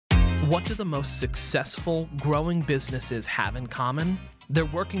What do the most successful, growing businesses have in common? They're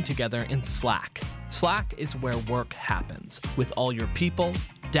working together in Slack. Slack is where work happens, with all your people,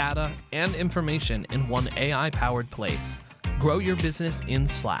 data, and information in one AI-powered place. Grow your business in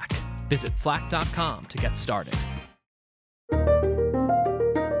Slack. Visit slack.com to get started.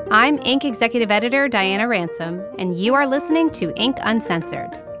 I'm Inc. Executive Editor Diana Ransom, and you are listening to Inc.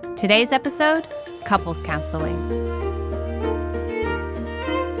 Uncensored. Today's episode, Couples Counseling.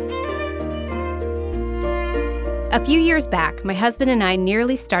 A few years back, my husband and I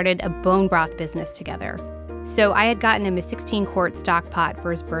nearly started a bone broth business together. So I had gotten him a 16-quart stock pot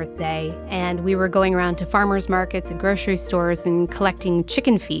for his birthday, and we were going around to farmers markets and grocery stores and collecting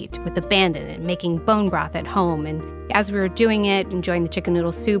chicken feet with abandon and making bone broth at home. And as we were doing it, enjoying the chicken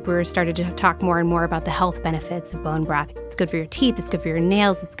noodle soup, we started to talk more and more about the health benefits of bone broth. It's good for your teeth, it's good for your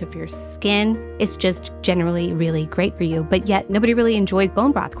nails, it's good for your skin. It's just generally really great for you. But yet nobody really enjoys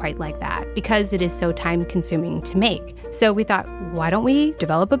bone broth quite like that because it is so time-consuming to make. So we thought, why don't we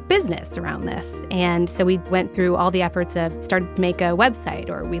develop a business around this? And so we went through all the efforts of started to make a website,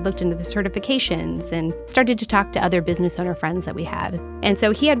 or we looked into the certifications and started to talk to other business owner friends that we had. And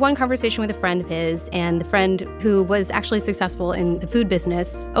so he had one conversation with a friend of his, and the friend who was actually successful in the food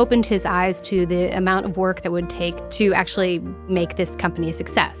business opened his eyes to the amount of work that would take to actually make this company a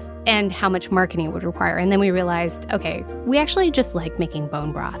success and how much marketing it would require. And then we realized, okay, we actually just like making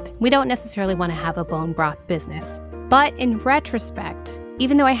bone broth. We don't necessarily want to have a bone broth business. But in retrospect,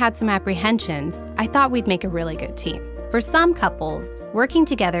 even though I had some apprehensions, I thought we'd make a really good team. For some couples, working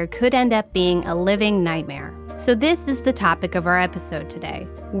together could end up being a living nightmare. So this is the topic of our episode today,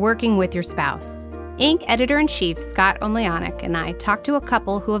 working with your spouse. Inc. Editor-in-Chief Scott Omelianik and I talked to a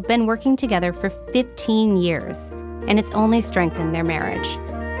couple who have been working together for 15 years, and it's only strengthened their marriage.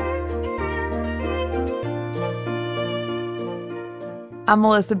 I'm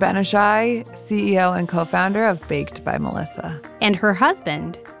Melissa Ben-Ishay, CEO and co-founder of Baked by Melissa. And her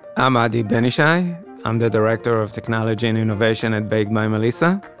husband. I'm Adi Ben-Ishay. I'm the Director of Technology and Innovation at Baked by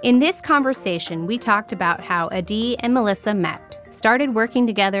Melissa. In this conversation, we talked about how Adi and Melissa met, started working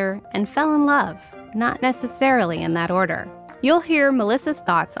together, and fell in love, not necessarily in that order. You'll hear Melissa's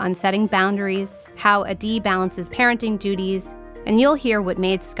thoughts on setting boundaries, how Adi balances parenting duties, and you'll hear what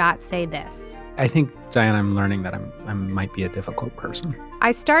made Scott say this. I think, Diane, I'm learning that I might be a difficult person.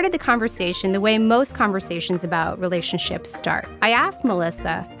 I started the conversation the way most conversations about relationships start. I asked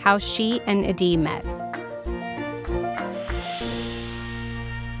Melissa how she and Adi met.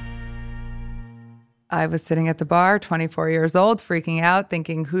 I was sitting at the bar, 24 years old, freaking out,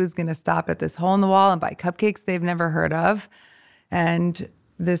 thinking, who's going to stop at this hole in the wall and buy cupcakes they've never heard of? And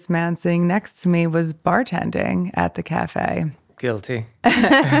this man sitting next to me was bartending at the cafe. Guilty.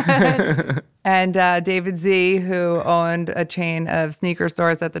 And David Z., who owned a chain of sneaker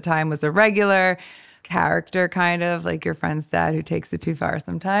stores at the time, was a regular character, kind of like your friend's dad who takes it too far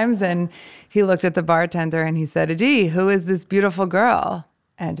sometimes. And he looked at the bartender and he said, Adi, who is this beautiful girl?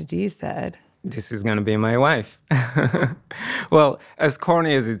 And Adi said, This is going to be my wife. Well, as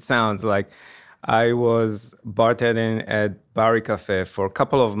corny as it sounds, like I was bartending at Barry Cafe for a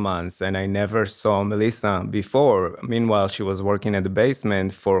couple of months and I never saw Melissa before. Meanwhile, she was working at the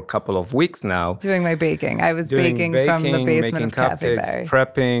basement for a couple of weeks now. Doing my baking. I was baking from the basement making of Cafe cupcakes, Barry.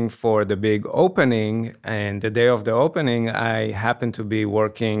 prepping for the big opening. And the day of the opening, I happened to be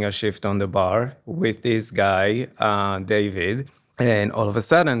working a shift on the bar with this guy, David. And all of a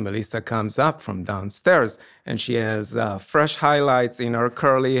sudden, Melissa comes up from downstairs and she has fresh highlights in her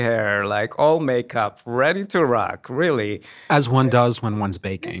curly hair, like all makeup, ready to rock, really. As one does when one's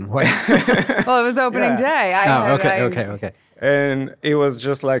baking. Well, it was opening day. Okay. And it was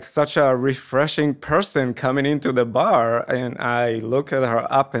just like such a refreshing person coming into the bar. And I look at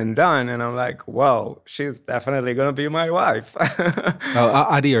her up and down and I'm like, wow, she's definitely going to be my wife.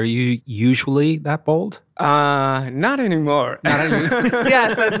 Adi, are you usually that bold? Not anymore.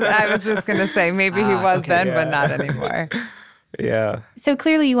 Yes, I was just going to say, maybe he was then, but not anymore. Yeah. So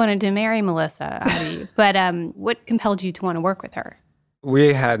clearly you wanted to marry Melissa, Adi, but what compelled you to want to work with her?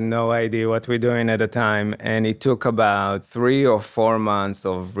 We had no idea what we're doing at the time, and it took about 3 or 4 months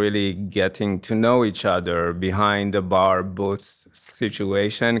of really getting to know each other behind the bar booth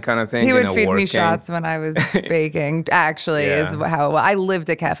situation kind of thing. He would feed me shots when I was baking, actually, is how I lived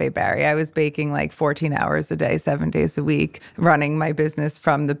at Cafe Barry. I was baking like 14 hours a day, 7 days a week, running my business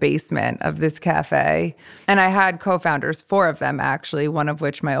from the basement of this cafe. And I had co-founders, 4 of them actually, one of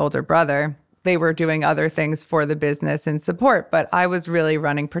which my older brother. They were doing other things for the business and support, but I was really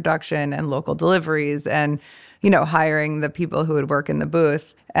running production and local deliveries and, hiring the people who would work in the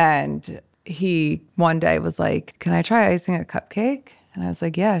booth. And he one day was like, "Can I try icing a cupcake?" And I was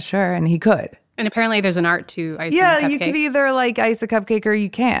like, yeah, sure. And he could. And apparently there's an art to icing a Yeah, cupcake. you could either like ice a cupcake or you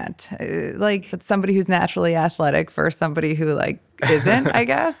can't. Like it's somebody who's naturally athletic for somebody who like isn't, I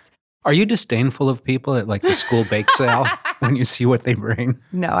guess. Are you disdainful of people at like the school bake sale when you see what they bring?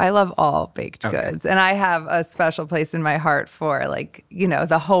 No, I love all baked goods. And I have a special place in my heart for like,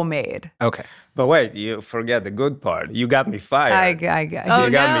 the homemade. Okay. But wait, you forget the good part. You got me fired. Oh,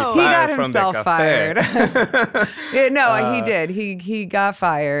 You got me he fired got from the himself cafe. fired. He did. He got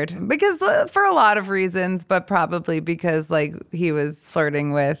fired because for a lot of reasons, but probably because like he was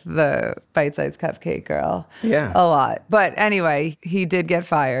flirting with the bite-sized cupcake girl. Yeah. A lot. But anyway, he did get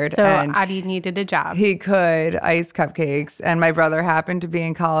fired. So and Adi needed a job. he could ice cupcakes. And my brother happened to be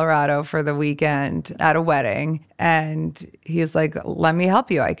in Colorado for the weekend at a wedding. And he's like, let me help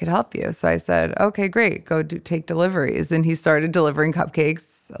you. I could help you. So I said, okay, great. Go take deliveries. And he started delivering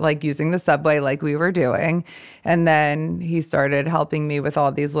cupcakes, like using the subway like we were doing. And then he started helping me with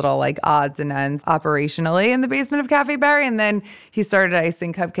all these little like odds and ends operationally in the basement of Cafe Barry. And then he started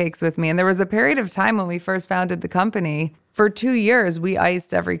icing cupcakes with me. And there was a period of time when we first founded the company. For 2 years, we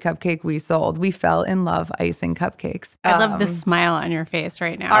iced every cupcake we sold. We fell in love icing cupcakes. I love the smile on your face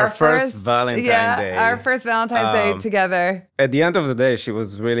right now. Our first Valentine's Day. Our first Valentine's Day together. At the end of the day, she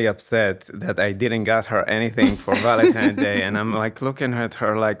was really upset that I didn't get her anything for Valentine's Day. And I'm like looking at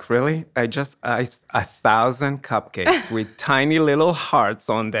her like, really? I just iced 1,000 cupcakes with tiny little hearts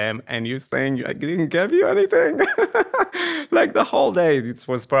on them. And you're saying I didn't give you anything? Like the whole day. It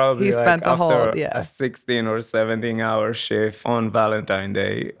was probably He spent the whole, a 16 or 17 hour shift on Valentine's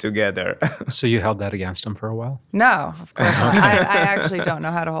Day together. So you held that against him for a while? No, of course not. I actually don't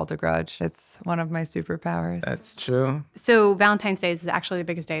know how to hold a grudge. It's one of my superpowers. That's true. So Valentine's Day is actually the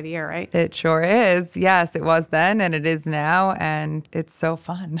biggest day of the year, right? It sure is. Yes, it was then and it is now. And it's so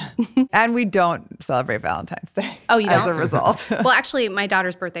fun. And we don't celebrate Valentine's Day. Oh, you as don't? a result. Well, actually, my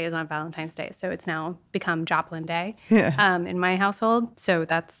daughter's birthday is on Valentine's Day, so it's now become Joplin Day in my household. So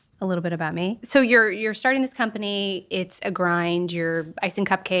that's a little bit about me. So you're starting this company. It's a grind. You're icing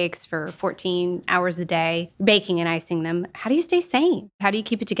cupcakes for 14 hours a day, baking and icing them. How do you stay sane? How do you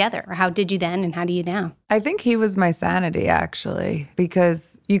keep it together? Or how did you then and how do you now? I think he was my sanity, actually,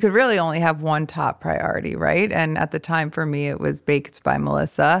 because you could really only have one top priority, right? And at the time for me, it was Baked by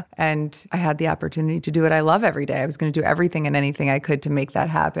Melissa. And I had the opportunity to do what I love every day. I was going to do everything and anything I could to make that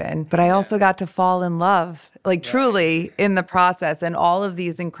happen. But I also got to fall in love, like truly in the process and all of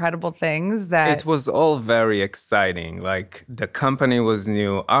these incredible things that... It was all very exciting. Like the company was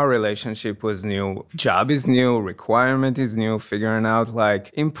new, our relationship was new, job is new, requirement is new, figuring out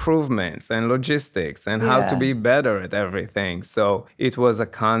like improvements and logistics and how to be better at everything. So it was a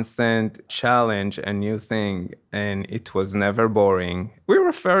constant challenge, a new thing, and it was never boring. We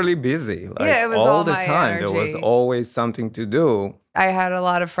were fairly busy, like it was all the my time. energy. There was always something to do. I had a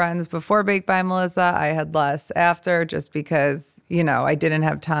lot of friends before Baked by Melissa. I had less after just because, I didn't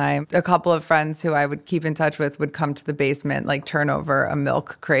have time. A couple of friends who I would keep in touch with would come to the basement, like turn over a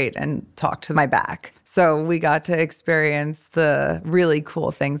milk crate and talk to my back. So we got to experience the really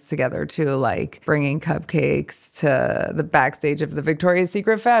cool things together too, like bringing cupcakes to the backstage of the Victoria's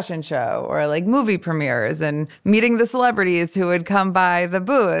Secret fashion show or like movie premieres and meeting the celebrities who would come by the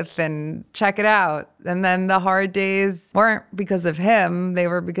booth and check it out. And then the hard days weren't because of him, they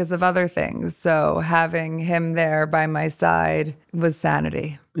were because of other things. So having him there by my side was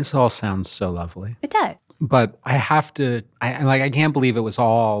sanity. This all sounds so lovely. It does. But I have to, I can't believe it was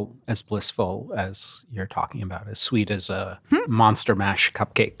all as blissful as you're talking about, as sweet as a Monster Mash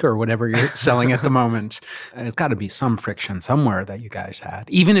cupcake or whatever you're selling at the moment. There's got to be some friction somewhere that you guys had,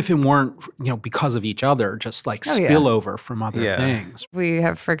 even if it weren't, because of each other, just like spillover from other things. We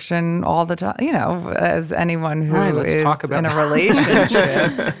have friction all the time, as anyone who is in a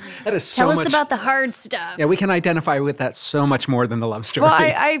relationship. That is so Tell us much about the hard stuff. Yeah, we can identify with that so much more than the love story. Well,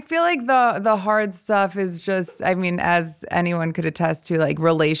 I feel like the hard stuff is just, as anyone could attest to, like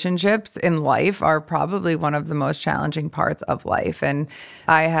relationships in life are probably one of the most challenging parts of life. And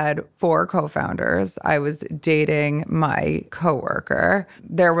I had 4 co-founders. I was dating my coworker.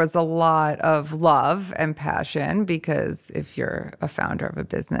 There was a lot of love and passion because if you're a founder of a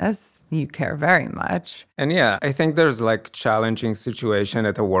business, you care very much. And I think there's like challenging situation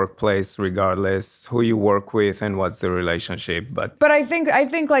at a workplace, regardless who you work with and what's the relationship. But I think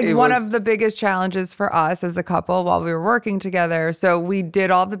like one of the biggest challenges for us as a couple while we were working together. So we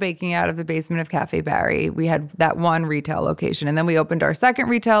did all the baking out of the basement of Cafe Barry. We had that one retail location. And then we opened our second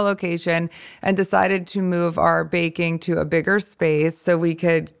retail location and decided to move our baking to a bigger space so we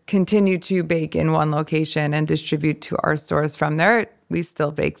could continue to bake in one location and distribute to our stores from there. We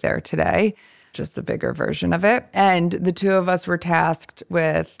still bake there today. just a bigger version of it. And the two of us were tasked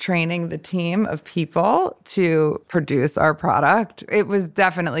with training the team of people to produce our product. It was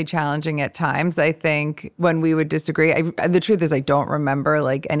definitely challenging at times. I think when we would disagree, the truth is I don't remember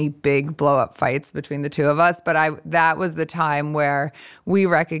like any big blow up fights between the two of us, but that was the time where we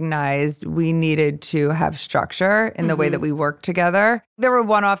recognized we needed to have structure in the way that we worked together. There were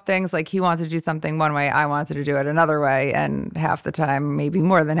one-off things like he wanted to do something one way, I wanted to do it another way, and half the time, maybe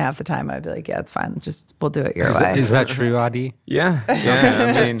more than half the time, I'd be like, yeah, it's fine. We'll do it your way. Is that true, Adi? Yeah.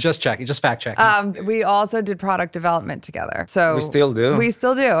 I mean, just checking, just fact checking. We also did product development together. So we still do. We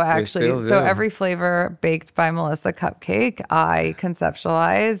still do, actually. Still do. So every flavor baked by Melissa cupcake, I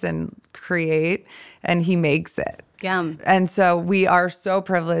conceptualize and create, and he makes it. Yum. And so we are so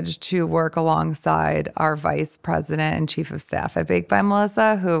privileged to work alongside our vice president and chief of staff at Baked by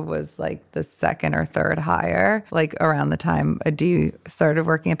Melissa, who was like the second or third hire, like around the time Adi started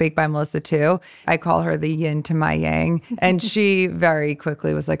working at Baked by Melissa too. I call her the yin to my yang. And she very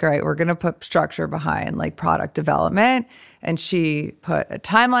quickly was like, all right, we're going to put structure behind like product development. And she put a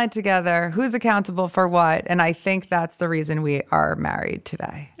timeline together, who's accountable for what. And I think that's the reason we are married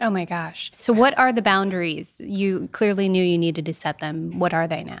today. Oh my gosh. So what are the boundaries? You clearly knew you needed to set them. What are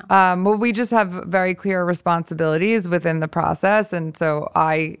they now? Well, we just have very clear responsibilities within the process. And so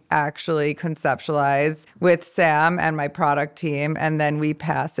I actually conceptualize with Sam and my product team, and then we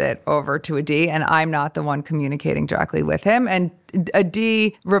pass it over to Adi, and I'm not the one communicating directly with him. And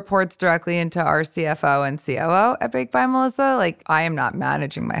Adi reports directly into our CFO and COO at Baked by Melissa. Like, I am not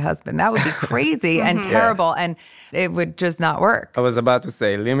managing my husband. That would be crazy and terrible, and it would just not work. I was about to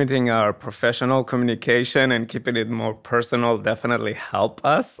say, limiting our professional communication and keeping it more personal definitely help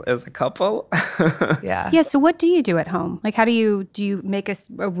us as a couple. Yeah. So what do you do at home? Like, how do you make a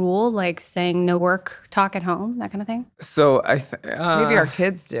rule, like saying no work talk at home, that kind of thing? So Maybe our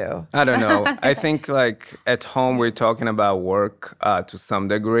kids do. I don't know. I think like at home we're talking about work to some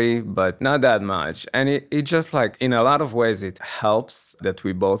degree, but not that much. And it just like in a lot of ways it helps that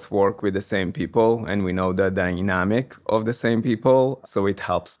we both work with the same people and we know the dynamic of the same people. So it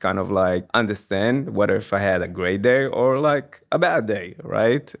helps kind of like understand whether if I had a great day or like a bad day,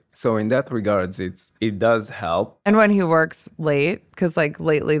 right? So in that regards, it does help. And when he works late, because like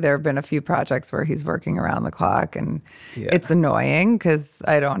lately there have been a few projects where he's working around the clock, and it's annoying because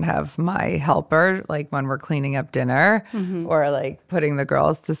I don't have my helper like when we're cleaning up dinner or like putting the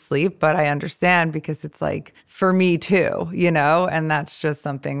girls to sleep. But I understand because it's like for me too, you know, and that's just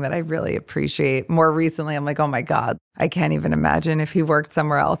something that I really appreciate. More recently, I'm like, oh my God, I can't even imagine if he worked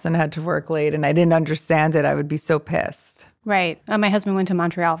somewhere else and had to work late and I didn't understand it, I would be so pissed. Right. My husband went to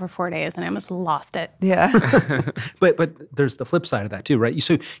Montreal for 4 days and I almost lost it. Yeah. But there's the flip side of that too, right?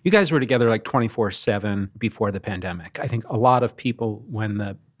 So you guys were together like 24/7 before the pandemic. I think a lot of people, when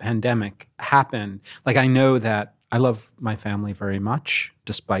the pandemic happened, like I know that I love my family very much,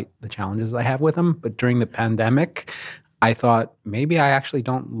 despite the challenges I have with them. But during the pandemic, I thought maybe I actually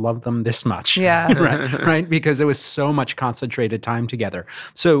don't love them this much. Yeah. right? Because there was so much concentrated time together.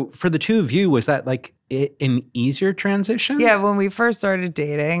 So for the two of you, was that like an easier transition? Yeah, when we first started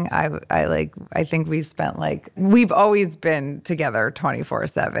dating, I think we spent we've always been together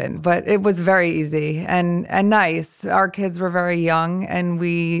 24/7, but it was very easy and nice. Our kids were very young and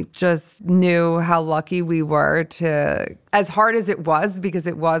we just knew how lucky we were to, as hard as it was, because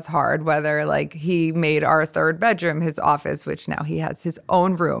it was hard, whether like he made our third bedroom his office, which now he has his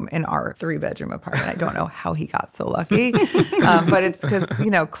own room in our 3-bedroom apartment. I don't know how he got so lucky, but it's because,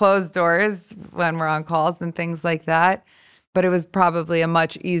 closed doors when we're on calls and things like that. But it was probably a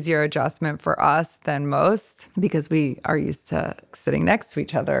much easier adjustment for us than most because we are used to sitting next to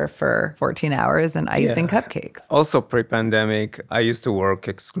each other for 14 hours and icing cupcakes. Also pre-pandemic, I used to work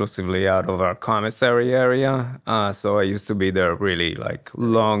exclusively out of our commissary area. So I used to be there really like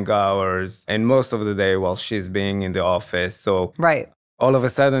long hours and most of the day while she's being in the office. So all of a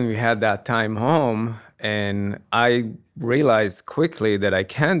sudden we had that time home and I realized quickly that I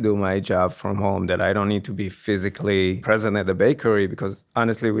can do my job from home, that I don't need to be physically present at the bakery because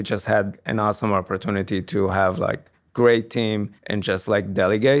honestly, we just had an awesome opportunity to have like great team and just like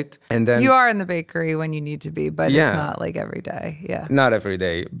delegate. And then you are in the bakery when you need to be, but it's not like every day. Yeah. Not every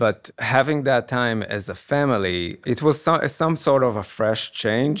day. But having that time as a family, it was some sort of a fresh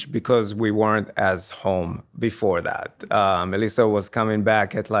change because we weren't as home before that. Melissa was coming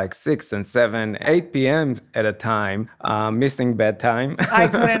back at like 6 and 7, 8 p.m. at a time, missing bedtime. I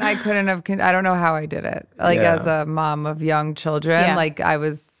couldn't have, I don't know how I did it. Like as a mom of young children, like I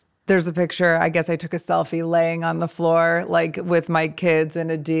was There's a picture, I guess I took a selfie laying on the floor, like with my kids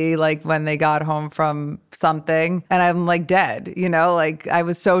and Adi, like when they got home from something. And I'm like dead, like I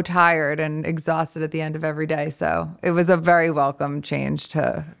was so tired and exhausted at the end of every day. So it was a very welcome change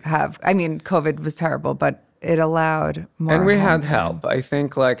to have. I mean, COVID was terrible, but it allowed more. And we had time. help. I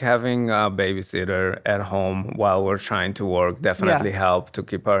think like having a babysitter at home while we're trying to work definitely helped to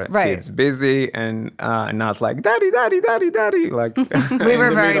keep our kids busy and not like daddy, like we were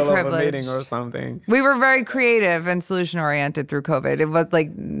very middle privileged. Of a meeting or something. We were very creative and solution oriented through COVID. It was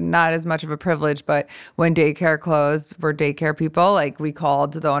like not as much of a privilege, but when daycare closed, we're daycare people. Like we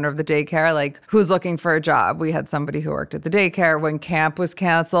called the owner of the daycare, like who's looking for a job? We had somebody who worked at the daycare. When camp was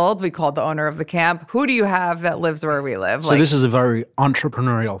canceled, we called the owner of the camp. Who do you have that lives where we live? So this is a very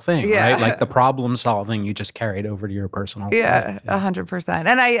entrepreneurial thing, Yeah. right? Like the problem solving you just carried over to your personal life. Yeah, 100%.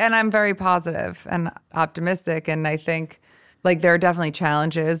 And I'm very positive and optimistic. And I think like there are definitely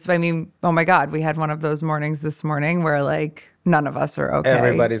challenges. I mean, oh my God, we had one of those mornings this morning where like none of us are okay.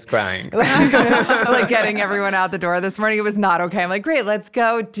 Everybody's crying. Like getting everyone out the door this morning, it was not okay. I'm like, great, let's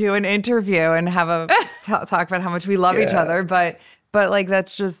go do an interview and have a talk about how much we love each other. But like,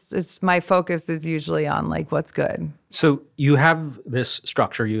 that's just, my focus is usually on like what's good. So you have this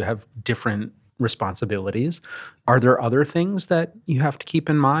structure, you have different responsibilities. Are there other things that you have to keep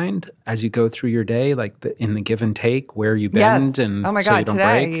in mind as you go through your day, like in the give and take, where you bend and oh my so God, you don't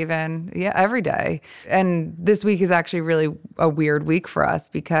today break? even. Yeah, every day. And this week is actually really a weird week for us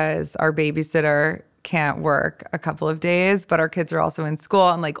because our babysitter can't work a couple of days, but our kids are also in school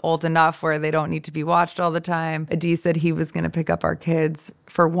and like old enough where they don't need to be watched all the time. Adi said he was going to pick up our kids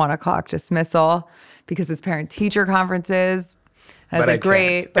for 1:00 dismissal because his parent-teacher conferences. And I was like,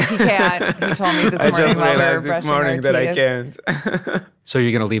 great, but he can't. He told me this morning. I just while we were realized this brushing morning our that I teeth. can't. So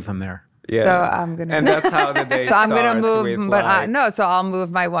you're going to leave them there? Yeah. So I'm gonna. And that's how the day So I'm starts. gonna move, with but like, no. So I'll move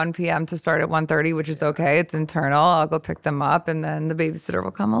my 1 p.m. to start at 1:30, which is okay. It's internal. I'll go pick them up, and then the babysitter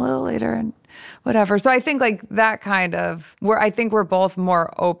will come a little later and whatever. So I think like that kind of I think we're both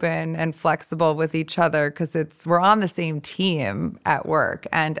more open and flexible with each other because we're on the same team at work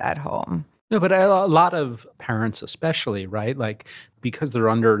and at home. No, but a lot of parents especially, right? Like because they're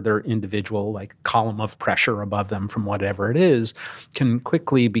under their individual like column of pressure above them from whatever it is, can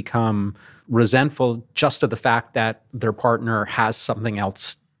quickly become resentful just of the fact that their partner has something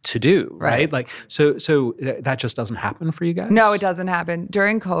else to do, right? Like so that just doesn't happen for you guys? No, it doesn't happen.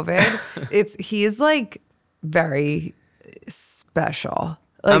 During COVID, he's like very special.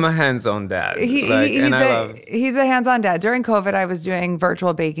 Like, I'm a hands-on dad. He's a hands-on dad. During COVID, I was doing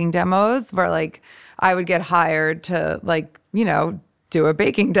virtual baking demos where like I would get hired to like, do a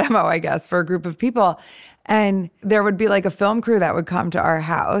baking demo, I guess, for a group of people. And there would be like a film crew that would come to our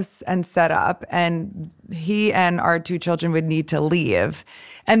house and set up, and he and our 2 children would need to leave.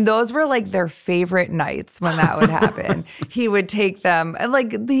 And those were like their favorite nights when that would happen. He would take them and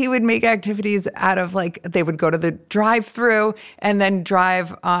like he would make activities out of like they would go to the drive-through and then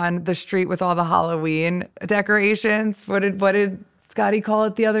drive on the street with all the Halloween decorations. What did Scotty call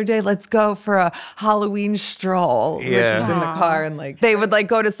it the other day? Let's go for a Halloween stroll, which is in the car. And like they would like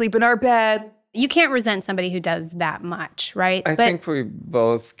go to sleep in our bed. You can't resent somebody who does that much, right? I think we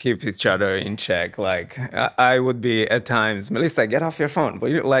both keep each other in check. Like I would be at times, Melissa, get off your phone.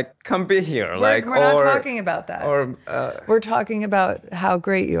 But you like, come be here. We're not talking about that. We're talking about how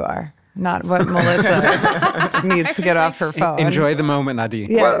great you are. Not what Melissa needs to get off her phone. Enjoy the moment, Adi.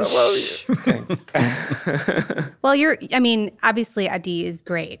 Yeah. Well, thanks. Well, obviously Adi is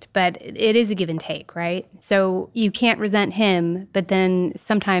great, but it is a give and take, right? So you can't resent him, but then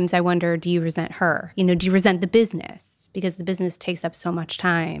sometimes I wonder, do you resent her? Do you resent the business? Because the business takes up so much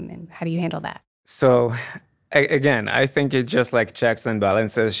time, and how do you handle that? So again, I think it just like checks and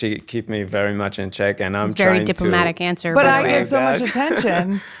balances. She keep me very much in check, and I'm trying very diplomatic answer. But by I the way. get so much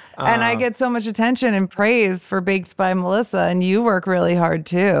attention. And I get so much attention and praise for Baked by Melissa, and you work really hard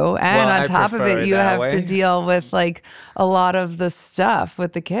too. And on top of it, you have to deal with like a lot of the stuff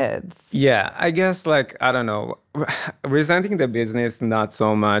with the kids. Yeah, I guess like, I don't know, resenting the business, not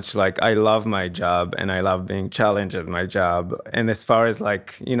so much. Like I love my job and I love being challenged at my job. And as far as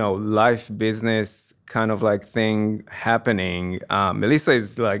like, life business kind of like thing happening, Melissa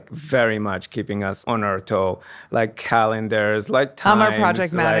is like very much keeping us on our toe, like calendars, like times. I'm our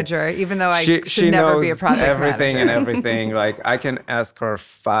project manager, even though I should she never be a project everything manager. and everything. Like I can ask her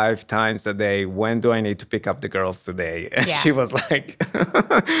 5 times a day, when do I need to pick up the girls today? And she was like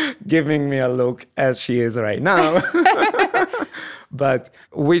giving me a look as she is right now. But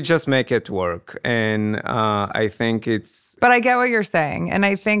we just make it work. And I think it's... But I get what you're saying. And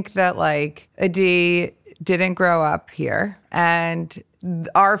I think that like Adi didn't grow up here. And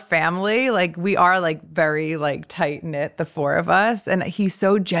our family, like we are like very like tight knit, the four of us. And he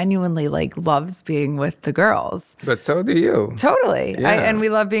so genuinely like loves being with the girls. But so do you. Totally. Yeah. And we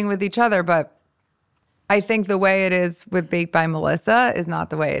love being with each other. But I think the way it is with Baked by Melissa is not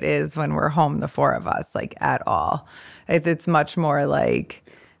the way it is when we're home, the four of us, like at all. It's much more like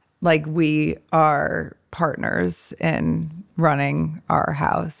we are partners in running our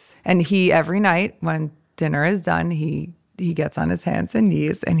house. And he, every night when dinner is done, he gets on his hands and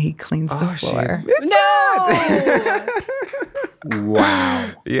knees and he cleans the floor.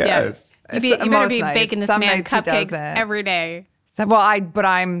 Wow. Yes. You better be nights. baking this Some man nights he cupcakes doesn't. every day. But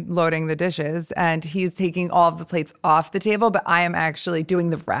I'm loading the dishes and he's taking all of the plates off the table, but I am actually doing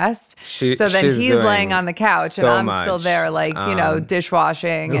the rest. So then she's he's doing laying on the couch so and I'm still much. there, like,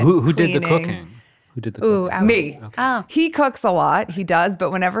 dishwashing and Who did the cleaning. cooking? Who did the Ooh, cooking? Me. Okay. Oh. He cooks a lot. He does.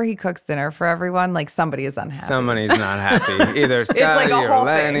 But whenever he cooks dinner for everyone, like somebody is unhappy. Somebody's not happy. Either Scotty like a or whole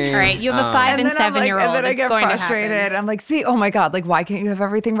thing. Lenny. All right, you have a 5 and then I'm 7-year-old. and then I It's get going to frustrated. happen. I'm like, see, oh my God, like, why can't you have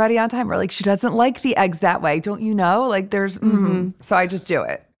everything ready on time? Or like, she doesn't like the eggs that way. Don't you know? Like, there's, So I just do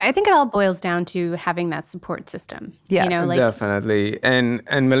it. I think it all boils down to having that support system. Yeah, You know, like Definitely. And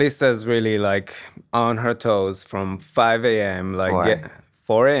Melissa's really like on her toes from 5 a.m. like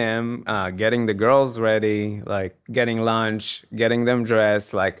 4 a.m. Getting the girls ready, like getting lunch, getting them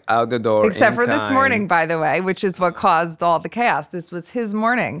dressed, like out the door. Except in for this time. morning, by the way, which is what caused all the chaos. This was his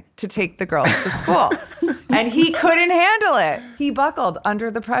morning to take the girls to school. And he couldn't handle it. He buckled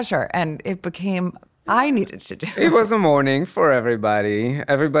under the pressure and it became, I needed to do it. It was a morning for everybody.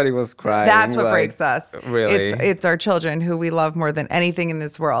 Everybody was crying. That's what like, breaks us. Really. It's our children who we love more than anything in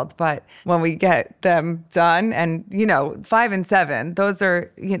this world. But when we get them done and, 5 and 7, those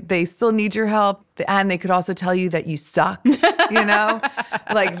are, they still need your help. And they could also tell you that you suck,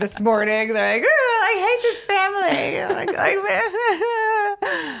 Like this morning, they're like, I hate this family.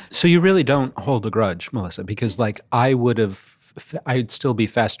 So you really don't hold a grudge, Melissa, because like I'd still be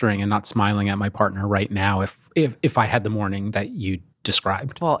festering and not smiling at my partner right now if I had the morning that you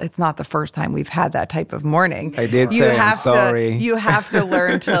described. Well, it's not the first time we've had that type of morning. I did say I'm sorry. You have to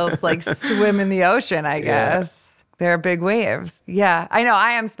learn to like swim in the ocean, I guess. There are big waves. Yeah, I know.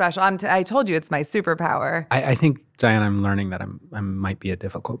 I am special. I told you it's my superpower. I think, Diane, I'm learning that I might be a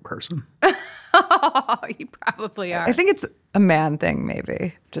difficult person. you probably are. I think it's a man thing,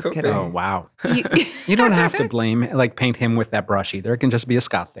 maybe. Just kidding. Oh, wow. You don't have to paint him with that brush either. It can just be a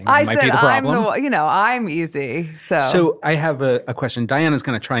Scott thing. That I might said be the problem. I'm easy. So I have a question. Diana's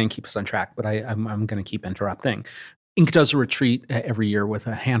going to try and keep us on track, but I'm going to keep interrupting. Inc. does a retreat every year with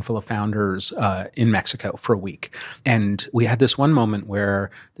a handful of founders in Mexico for a week. And we had this one moment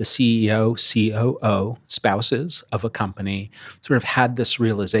where the CEO, COO, spouses of a company sort of had this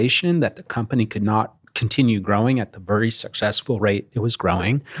realization that the company could not continue growing at the very successful rate it was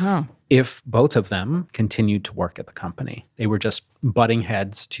growing if both of them continued to work at the company. They were just butting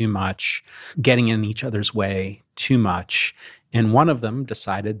heads too much, getting in each other's way too much. And one of them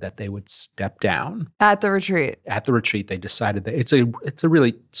decided that they would step down. At the retreat. At the retreat, they decided that it's a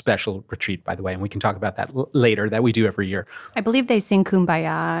really special retreat, by the way, and we can talk about that later, that we do every year. I believe they sing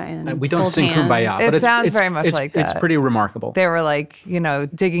Kumbaya and we don't hold sing hands. Kumbaya. It sounds very much like that. It's pretty remarkable. They were like,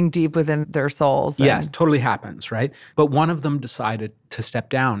 digging deep within their souls. Yes, totally happens, right? But one of them decided to step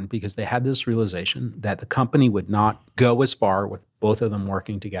down because they had this realization that the company would not go as far with both of them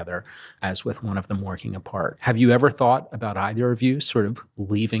working together as with one of them working apart. Have you ever thought about either of you sort of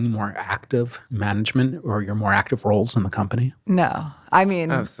leaving more active management or your more active roles in the company? No. I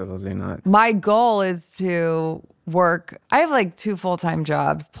mean, absolutely not. My goal is to work. I have like 2 full-time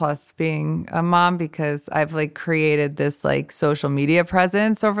jobs plus being a mom because I've like created this like social media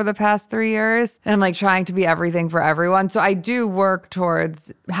presence over the past 3 years. And I'm like trying to be everything for everyone. So I do work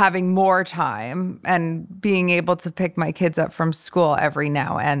towards having more time and being able to pick my kids up from school every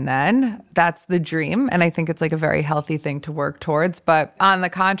now and then. That's the dream. And I think it's like a very healthy thing to work towards. But on the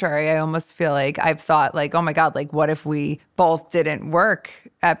contrary, I almost feel like I've thought like, oh my God, like what if we both didn't work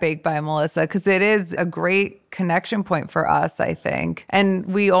at Baked by Melissa? Because it is a great connection point for us, I think. And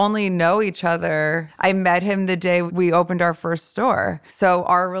we only know each other. I met him the day we opened our first store. So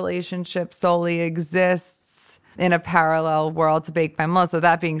our relationship solely exists in a parallel world to Baked by Melissa.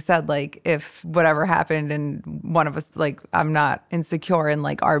 That being said, like if whatever happened and one of us, like I'm not insecure in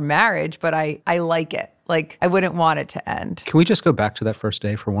like our marriage, but I like it. Like, I wouldn't want it to end. Can we just go back to that first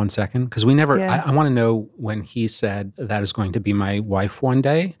day for 1 second? Because we never, Yeah. I want to know when he said that is going to be my wife one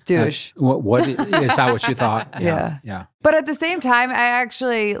day. Douche. What is that what you thought? Yeah. But at the same time, I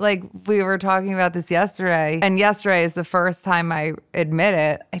actually, like, we were talking about this yesterday, and yesterday is the first time I admit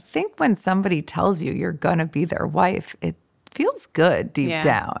it. I think when somebody tells you you're going to be their wife, it feels good deep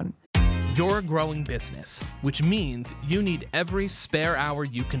down. You're a growing business, which means you need every spare hour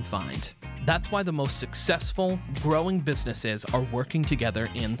you can find. That's why the most successful, growing businesses are working together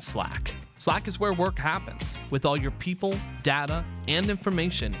in Slack. Slack is where work happens, with all your people, data, and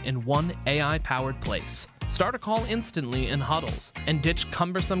information in one AI-powered place. Start a call instantly in huddles and ditch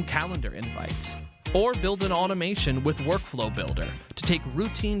cumbersome calendar invites. Or build an automation with Workflow Builder to take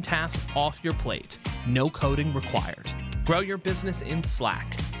routine tasks off your plate. No coding required. Grow your business in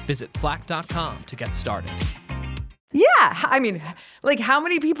Slack. Visit slack.com to get started. Yeah. I mean, like, how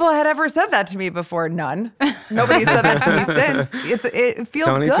many people had ever said that to me before? None. Nobody said that to me since. It feels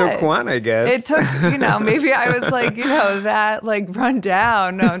Tony good. took one, I guess. It took, maybe I was like, that like run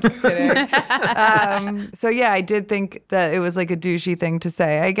down. No, I'm just kidding. So yeah, I did think that it was like a douchey thing to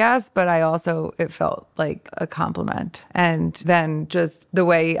say, I guess, but it felt like a compliment. And then just the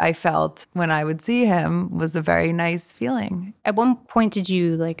way I felt when I would see him was a very nice feeling. At one point, did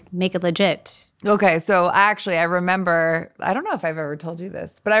you like make it legit? Okay, so actually, I remember, I don't know if I've ever told you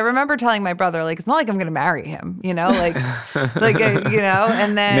this, but I remember telling my brother, like, it's not like I'm going to marry him, and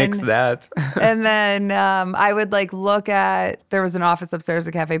then... Mix that. And then I would, like, look at, there was an office upstairs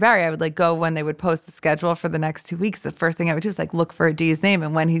at Cafe Barry. I would, like, go when they would post the schedule for the next 2 weeks. The first thing I would do is, like, look for Adi's name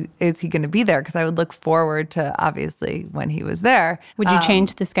and when is he going to be there? Because I would look forward to, obviously, when he was there. Would you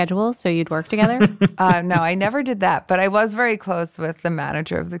change the schedule so you'd work together? No, I never did that, but I was very close with the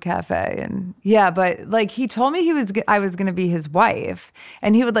manager of the cafe, and yeah, but like he told me I was going to be his wife,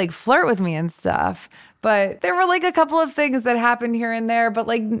 and he would like flirt with me and stuff. But there were like a couple of things that happened here and there, but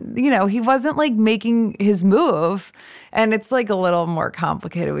like, he wasn't like making his move. And it's like a little more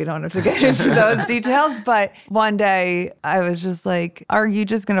complicated. We don't have to get into those details. But one day I was just like, are you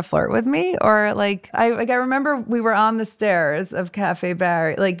just going to flirt with me? Or like, I remember we were on the stairs of Cafe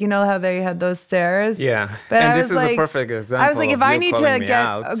Barry. Like, you know how they had those stairs? Yeah. But and I this was is like, a perfect example. I was like, if I need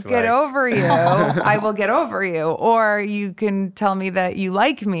to get over you, I will get over you. Or you can tell me that you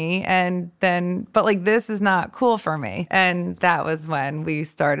like me, and then, but like, this is not cool for me. And that was when we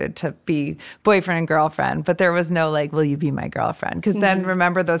started to be boyfriend and girlfriend. But there was no like, will you be my girlfriend? Because then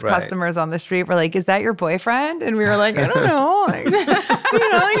remember those customers on the street were like, is that your boyfriend? And we were like, I don't know. Like,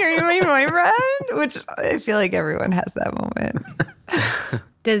 are you my boyfriend? Which I feel like everyone has that moment.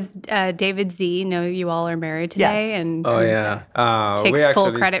 Does David Z know you all are married today? Yes. And we takes full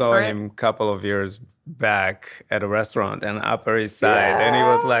actually credit saw for him a couple of years back at a restaurant in Upper East Side, and he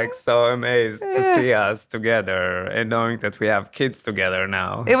was like so amazed to see us together and knowing that we have kids together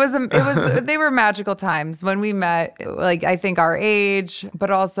now. It was they were magical times when we met, like I think our age,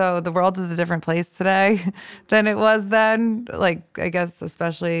 but also the world is a different place today than it was then. Like I guess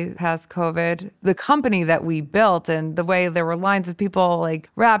especially past COVID, the company that we built and the way there were lines of people like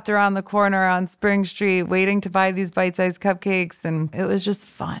wrapped around the corner on Spring Street waiting to buy these bite-sized cupcakes, and it was just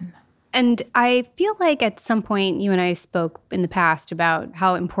fun. And I feel like at some point you and I spoke in the past about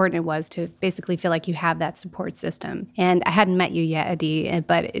how important it was to basically feel like you have that support system. And I hadn't met you yet, Adi,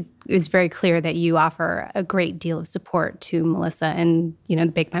 but it is very clear that you offer a great deal of support to Melissa and, the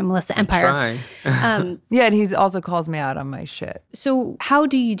Baked by Melissa empire. Yeah, and he also calls me out on my shit. So how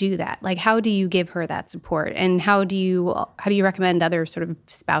do you do that? Like, how do you give her that support? And how do you recommend other sort of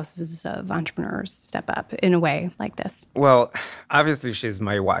spouses of entrepreneurs step up in a way like this? Well, obviously she's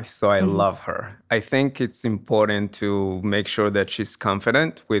my wife, so I love her. I think it's important to make sure that she's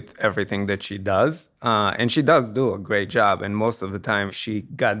confident with everything that she does. And she does do a great job. And most of the time she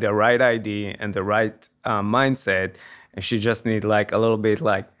got the right idea and the right mindset. And she just need like a little bit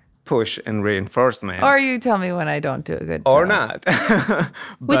like push and reinforcement. Or you tell me when I don't do a good job. Or not.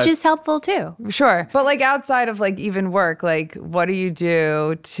 Which is helpful too. Sure. But like outside of like even work, like what do you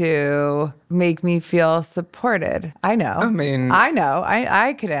do to make me feel supported? I know.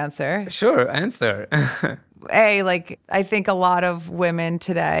 I could answer. Sure, answer. I think a lot of women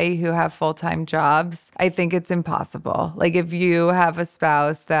today who have full-time jobs, I think it's impossible. Like if you have a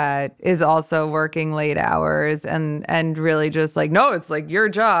spouse that is also working late hours and really just like, no, it's like your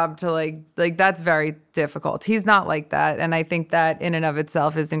job to like that's very difficult. He's not like that. And I think that in and of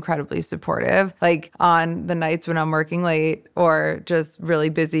itself is incredibly supportive. Like on the nights when I'm working late or just really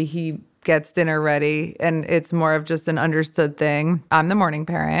busy, he gets dinner ready, and it's more of just an understood thing. I'm the morning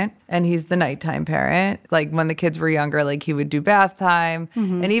parent, and he's the nighttime parent. Like when the kids were younger, like he would do bath time,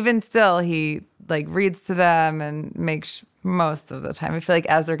 and even still, he like reads to them and makes most of the time. I feel like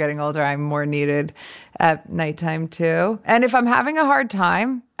as they're getting older, I'm more needed at nighttime too. And if I'm having a hard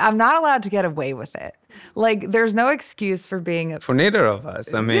time, I'm not allowed to get away with it. Like, there's no excuse for being for neither of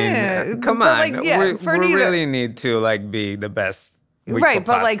us. I mean, come on. Like, we really need to like be the best. Right,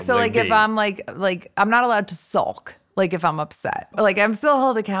 but like, so like, if I'm like I'm not allowed to sulk. Like if I'm upset, like I'm still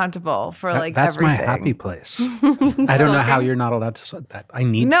held accountable for like that's everything. My happy place. I don't know how you're not allowed to say that. I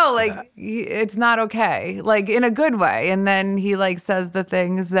need no, like it's not okay, like in a good way. And then he like says the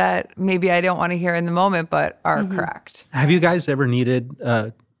things that maybe I don't want to hear in the moment, but are correct. Have you guys ever needed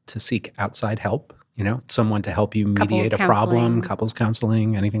to seek outside help? You know, someone to help you mediate a problem, couples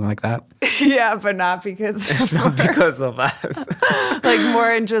counseling, anything like that? Yeah, but not because of us. Like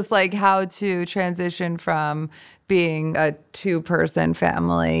more in just like how to transition from being a 2-person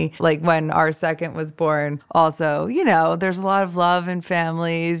family. Like when our second was born, also, you know, there's a lot of love in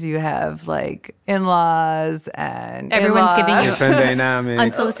families. You have like in-laws and everyone's giving you different dynamics.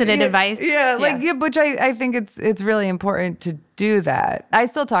 Unsolicited advice. Yeah, like which I think it's really important to do that. I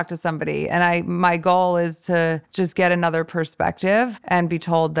still talk to somebody, and my goal is to just get another perspective and be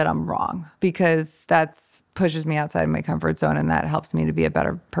told that I'm wrong, because that's pushes me outside of my comfort zone, and that helps me to be a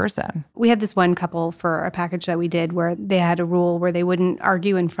better person. We had this one couple for a package that we did where they had a rule where they wouldn't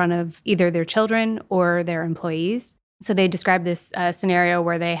argue in front of either their children or their employees. So they described this scenario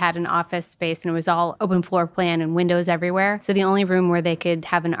where they had an office space and it was all open floor plan and windows everywhere. So the only room where they could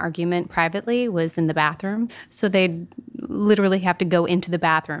have an argument privately was in the bathroom. So they'd literally have to go into the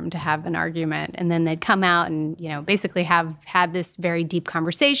bathroom to have an argument. And then they'd come out and, you know, basically have had this very deep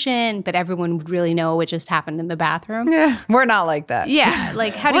conversation, but everyone would really know what just happened in the bathroom. Yeah, we're not like that. Yeah,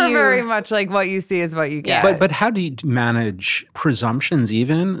 like how do you... We're very much like what you see is what you get. But how do you manage presumptions,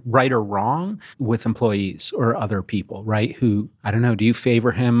 even right or wrong, with employees or other people? Right? Who, I don't know, do you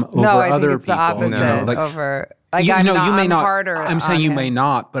favor him over other think it's people? The opposite No, like, over. Like you may not. Harder I'm saying you him. may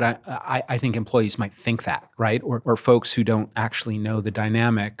not, but I think employees might think that, right? Or folks who don't actually know the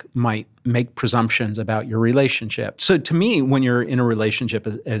dynamic might make presumptions about your relationship. So to me, when you're in a relationship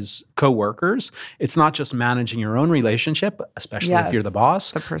as coworkers, it's not just managing your own relationship, especially if you're the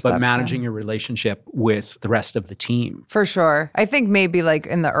boss, but managing your relationship with the rest of the team. For sure. I think maybe like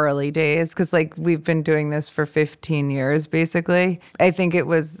in the early days, because like we've been doing this for 15 years, basically. I think it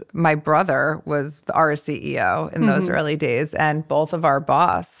was my brother was our CEO in those early days, and both of our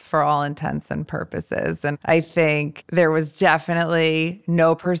boss for all intents and purposes. And I think there was definitely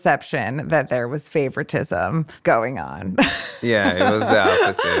no perception that there was favoritism going on. Yeah, it was the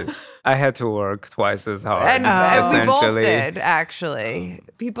opposite. I had to work twice as hard. And we both did, actually.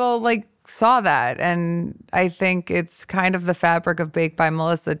 People like saw that. And I think it's kind of the fabric of Baked by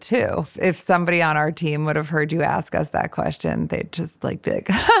Melissa, too. If somebody on our team would have heard you ask us that question, they'd just like be like,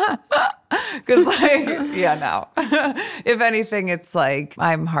 because like, yeah, no. If anything, it's like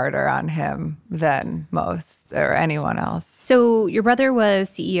I'm harder on him than most or anyone else. So your brother was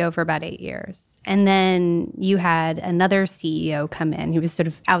CEO for about 8 years. And then you had another CEO come in. He was sort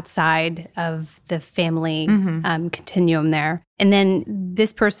of outside of the family continuum there. And then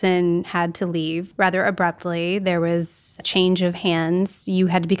this person had to leave rather abruptly. There was a change of hands. You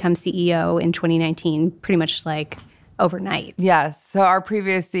had to become CEO in 2019, pretty much like overnight. Yes. So our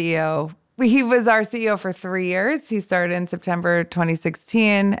previous CEO, he was our CEO for 3 years. He started in September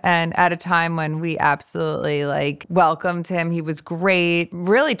 2016, and at a time when we absolutely like welcomed him. He was great,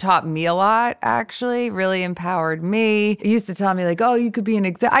 really taught me a lot, actually, really empowered me. He used to tell me like, oh, you could be an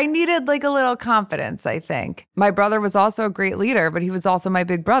exec. I needed like a little confidence, I think. My brother was also a great leader, but he was also my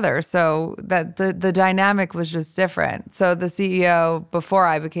big brother. So that the dynamic was just different. So the CEO before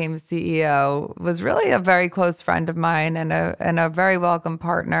I became CEO was really a very close friend of mine and a very welcome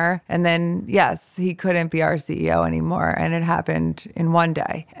partner. And then yes, he couldn't be our CEO anymore. And it happened in one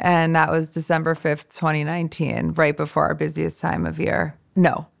day. And that was December 5th, 2019, right before our busiest time of year.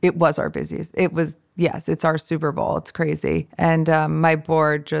 No, it was our busiest. It was, yes, it's our Super Bowl. It's crazy. And my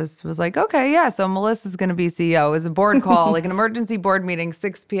board just was like, okay, yeah, so Melissa's going to be CEO. It was a board call, like an emergency board meeting,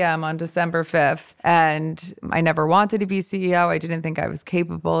 6 p.m. on December 5th. And I never wanted to be CEO. I didn't think I was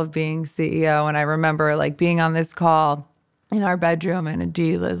capable of being CEO. And I remember like being on this call in our bedroom, and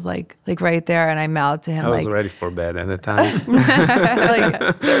Adi was like right there, and I mouthed to him, I was ready for bed at the time.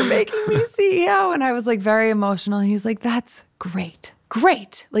 like, they're making me CEO, and I was like very emotional, and he's like, that's great.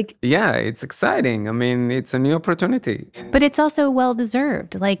 Like, yeah, it's exciting. I mean, it's a new opportunity. But it's also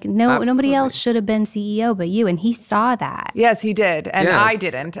well-deserved. Like, nobody else should have been CEO but you, and he saw that. Yes, he did, and yes. I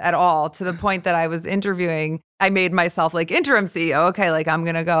didn't at all, to the point that I was interviewing I made myself like interim CEO. Okay, like I'm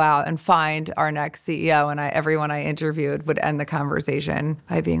going to go out and find our next CEO. And everyone I interviewed would end the conversation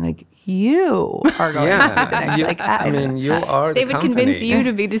by being like, you are going to be the next. You are They would convince you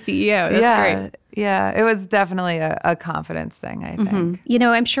to be the CEO. That's great. Yeah, it was definitely a confidence thing, I think. You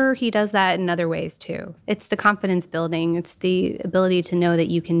know, I'm sure he does that in other ways too. It's the confidence building. It's the ability to know that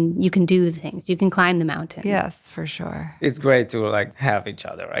you can do the things. You can climb the mountain. Yes, for sure. It's great to like have each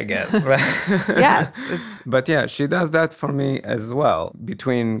other, I guess. Yes. But yeah, she does that for me as well.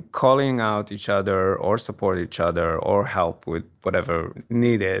 Between calling out each other or support each other or help with whatever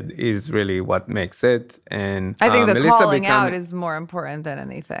needed is really what makes it. And I think the Melissa calling out is more important than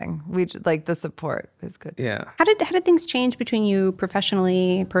anything. We like the support is good. Yeah. How did things change between you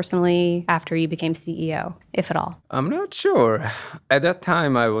professionally, personally, after you became CEO, if at all? I'm not sure. At that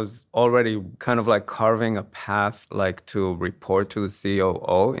time, I was already kind of like carving a path like to report to the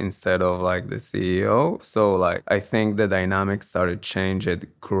COO instead of like the CEO. So like I think the dynamic started changing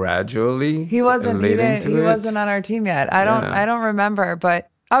gradually. He wasn't on our team yet. I don't remember, but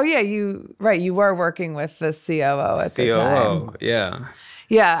you were working with the COO at the time. COO, yeah.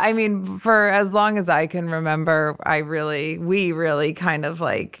 Yeah, I mean, for as long as I can remember, we really kind of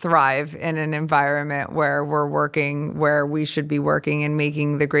like thrive in an environment where we're working where we should be working and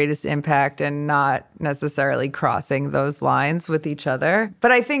making the greatest impact and not necessarily crossing those lines with each other.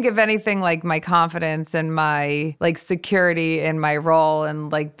 But I think if anything, like my confidence and my like security in my role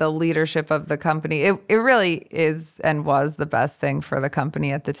and like the leadership of the company, it really is and was the best thing for the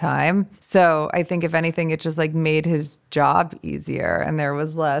company at the time. So I think if anything, it just like made his job easier and there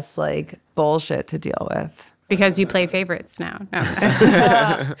was less like bullshit to deal with. Because you play favorites now.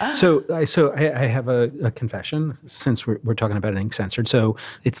 No. So I have a confession since we're talking about Ink Censored. So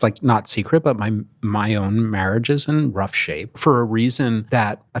it's like not secret, but my own marriage is in rough shape for a reason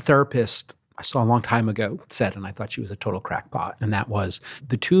that a therapist I saw a long time ago said, and I thought she was a total crackpot, and that was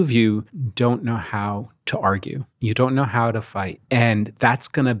the two of you don't know how to argue. You don't know how to fight. And that's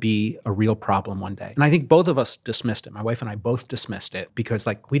going to be a real problem one day. And I think both of us dismissed it. My wife and I both dismissed it because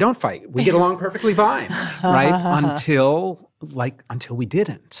like, we don't fight. We get along perfectly fine, right? Until we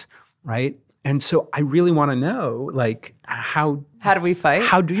didn't, right? And so I really want to know, like, how do we fight?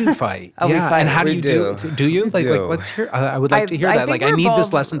 How do you fight? We fight. And how do you do? Do you? Like, let's hear. I would like to hear that. Like, I need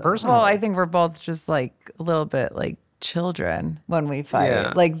this lesson personally. Well, I think we're both just like a little bit like children when we fight.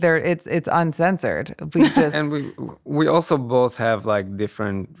 Yeah. Like it's uncensored. We just and we also both have like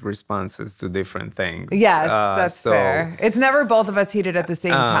different responses to different things. Yes, that's fair. It's never both of us heated at the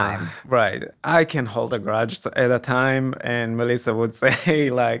same time. Right. I can hold a grudge at a time and Melissa would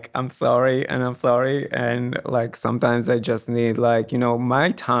say like, I'm sorry. And like sometimes I just need like,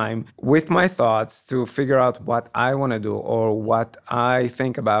 my time with my thoughts to figure out what I want to do or what I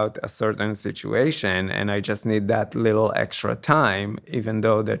think about a certain situation. And I just need that little extra time, even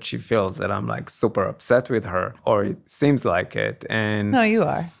though that she feels that I'm like super upset with her, or it seems like it. And no, you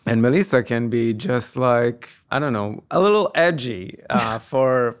are. And Melissa can be just like, I don't know, a little edgy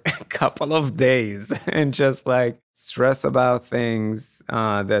for a couple of days and just like stress about things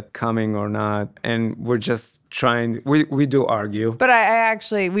that coming or not. And we're just trying, we do argue. But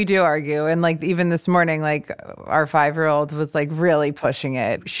we do argue. And like even this morning, like our 5-year-old was like really pushing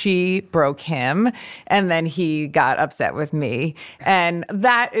it. She broke him and then he got upset with me. And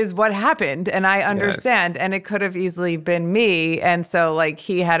that is what happened. And I understand. Yes. And it could have easily been me. And so like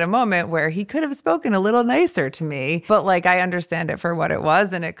he had a moment where he could have spoken a little nicer to me. But like I understand it for what it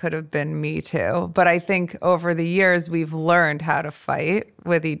was and it could have been me too. But I think over the years we've learned how to fight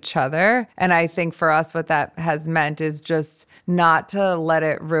with each other. And I think for us what that has meant is just not to let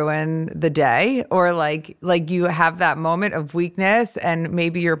it ruin the day or like you have that moment of weakness and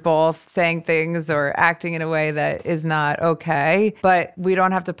maybe you're both saying things or acting in a way that is not okay, but we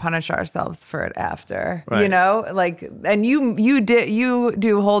don't have to punish ourselves for it after, right. Like, and you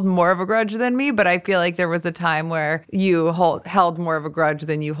do hold more of a grudge than me, but I feel like there was a time where you held more of a grudge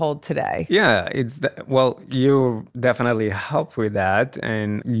than you hold today. Yeah, you definitely help with that.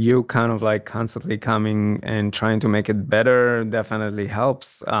 And you kind of like constantly coming and trying to make it better definitely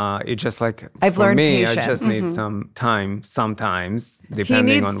helps. It just like, I've learned patience. I just need some time sometimes,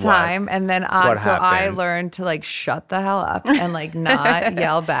 depending on what. He needs time. And then I learned to like shut the hell up and like not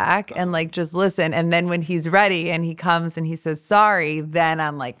yell back and like just listen. And then when he's ready and he comes and he says sorry, then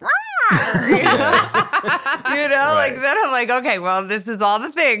I'm like, Like then I'm like, okay, well, this is all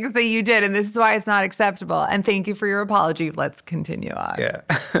the things that you did and this is why it's not acceptable. And thank you for your apology. Let's continue on. Yeah.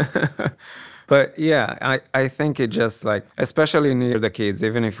 But yeah, I think it just like, especially near the kids,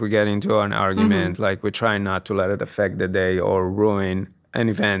 even if we get into an argument, like we try not to let it affect the day or ruin an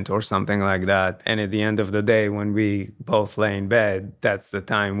event or something like that. And at the end of the day, when we both lay in bed, that's the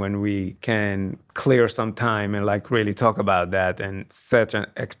time when we can clear some time and like really talk about that and set an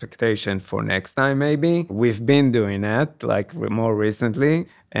expectation for next time maybe. We've been doing that like more recently,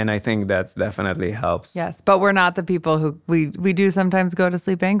 and I think that's definitely helps. Yes, but we're not the people who we do sometimes go to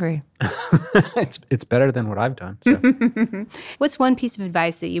sleep angry. It's better than what I've done. So. What's one piece of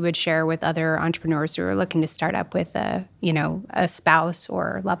advice that you would share with other entrepreneurs who are looking to start up with a spouse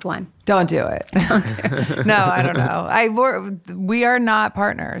or loved one? Don't do it. No, I don't know. We are not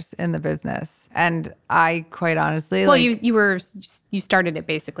partners in the business, and I quite honestly. Well, you started it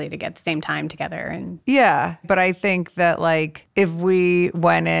basically to get the same time together, and yeah. But I think that like if we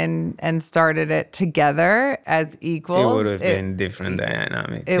went in and started it together as equals, it would have been different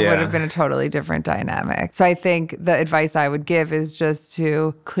dynamic. It would have been a totally different dynamic. So I think the advice I would give is just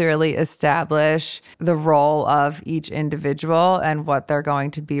to clearly establish the role of each individual and what they're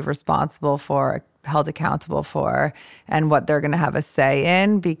going to be responsible for, held accountable for, and what they're going to have a say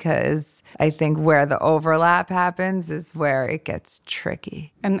in, because I think where the overlap happens is where it gets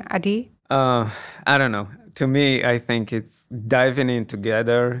tricky. And Adi? I don't know. To me, I think it's diving in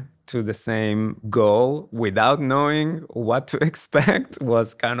together to the same goal without knowing what to expect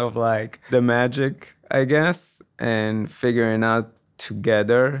was kind of like the magic, I guess, and figuring out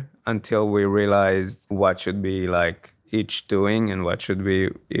together until we realized what should be like each doing and what should be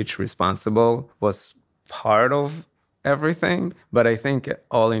each responsible was part of everything. But I think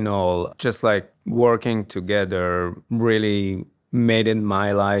all in all, just like working together really made it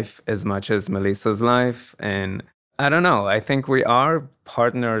my life as much as Melissa's life. And I don't know, I think we are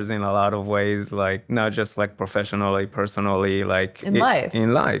partners in a lot of ways, like not just like professionally, personally, like in life.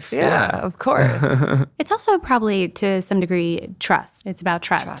 In life, yeah. Of course. It's also probably to some degree trust. It's about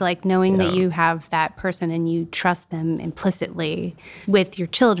trust. Like knowing that you have that person and you trust them implicitly with your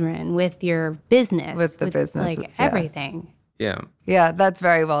children, with your business, with the business, like everything. Yeah. Yeah, that's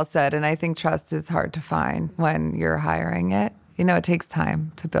very well said. And I think trust is hard to find when you're hiring it. It takes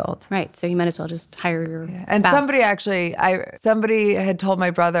time to build. Right. So you might as well just hire your And spouse. somebody had told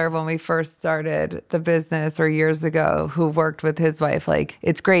my brother when we first started the business or years ago, who worked with his wife, like,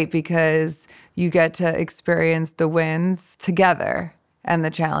 it's great because you get to experience the wins together and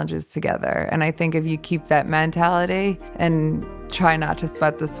the challenges together. And I think if you keep that mentality and try not to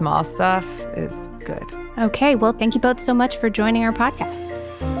sweat the small stuff, it's good. Okay. Well, thank you both so much for joining our podcast.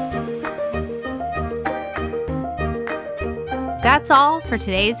 That's all for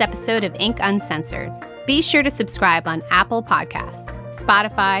today's episode of Ink Uncensored. Be sure to subscribe on Apple Podcasts,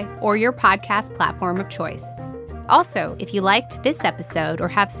 Spotify, or your podcast platform of choice. Also, if you liked this episode or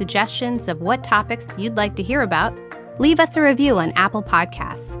have suggestions of what topics you'd like to hear about, leave us a review on Apple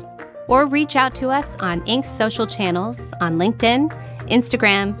Podcasts or reach out to us on Ink's social channels on LinkedIn,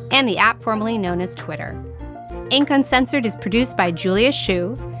 Instagram, and the app formerly known as Twitter. Ink Uncensored is produced by Julia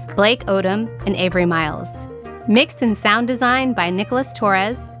Shu, Blake Odom, and Avery Miles. Mix and sound design by Nicholas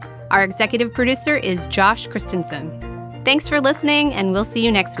Torres. Our executive producer is Josh Christensen. Thanks for listening, and we'll see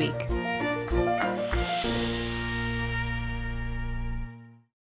you next week.